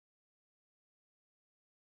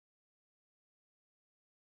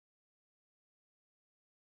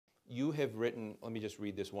you have written, let me just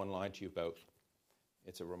read this one line to you about,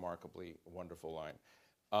 it's a remarkably wonderful line.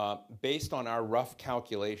 Based on our rough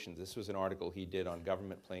calculations, this was an article he did on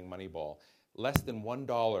government playing Moneyball, less than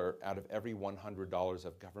 $1 out of every $100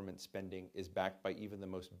 of government spending is backed by even the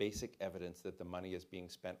most basic evidence that the money is being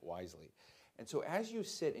spent wisely. And so as you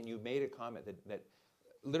sit and you made a comment that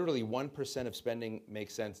literally 1% of spending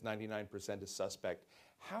makes sense, 99% is suspect,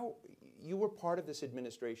 how you were part of this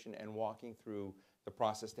administration and walking through the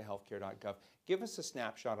process to healthcare.gov. Give us a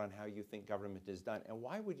snapshot on how you think government is done, and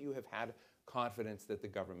why would you have had confidence that the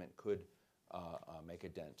government could make a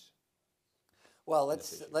dent? Well,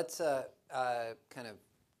 let's kind of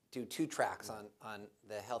do two tracks on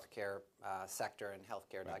the healthcare sector and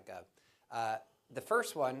healthcare.gov. Right. The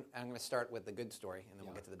first one, I'm going to start with the good story, and then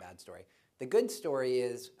we'll get to the bad story. The good story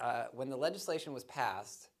is when the legislation was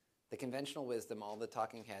passed, the conventional wisdom, all the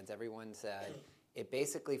talking heads, everyone said it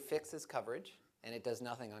basically fixes coverage and it does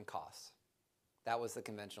nothing on costs. That was the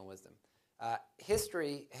conventional wisdom.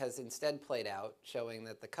 History has instead played out, showing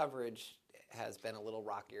that the coverage has been a little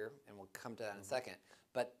rockier, and we'll come to that in a second.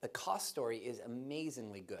 But the cost story is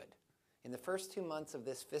amazingly good. In the first 2 months of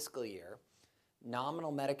this fiscal year,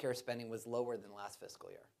 nominal Medicare spending was lower than last fiscal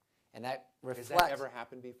year. And that reflects... Has that ever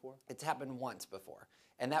happened before? It's happened once before.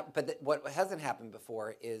 And what hasn't happened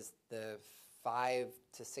before is the 5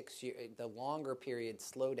 to 6 year, the longer period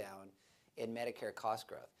slowdown in Medicare cost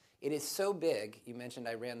growth. It is so big, you mentioned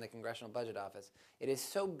I ran the Congressional Budget Office, it is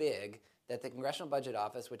so big that the Congressional Budget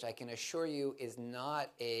Office, which I can assure you is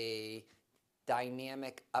not a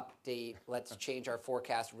dynamic update, let's change our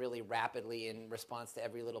forecast really rapidly in response to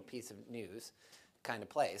every little piece of news kind of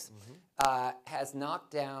place, has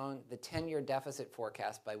knocked down the 10-year deficit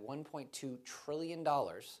forecast by $1.2 trillion,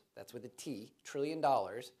 that's with a T, trillion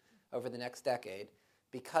dollars, over the next decade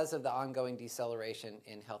because of the ongoing deceleration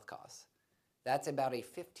in health costs. That's about a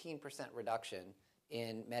 15% reduction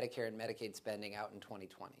in Medicare and Medicaid spending out in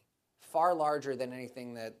 2020. Far larger than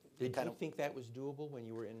anything that... Did you think that was doable when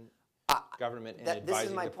you were in government and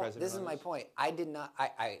advising the president? This is my point. I did not...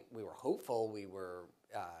 we were hopeful. We were,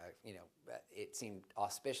 it seemed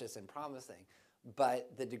auspicious and promising.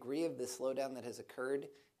 But the degree of the slowdown that has occurred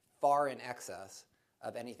far in excess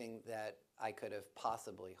of anything that I could have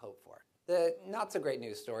possibly hoped for. The not so great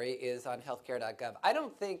news story is on healthcare.gov.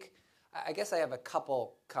 I guess I have a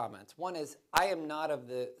couple comments. One is, I am not of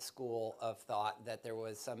the school of thought that there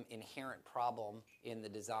was some inherent problem in the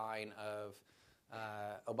design of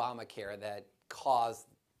Obamacare that caused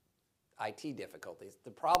IT difficulties.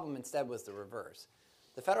 The problem instead was the reverse.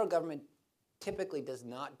 The federal government typically does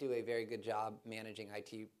not do a very good job managing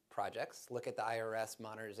IT projects. Look at the IRS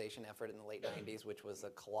modernization effort in the late 90s, which was a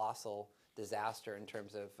colossal disaster in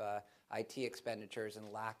terms of IT expenditures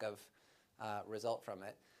and lack of result from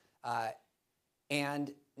it.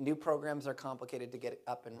 And new programs are complicated to get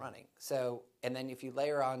up and running. So, and then if you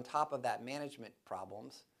layer on top of that management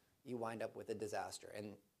problems, you wind up with a disaster.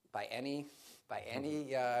 And by any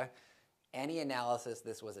analysis,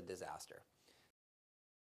 this was a disaster.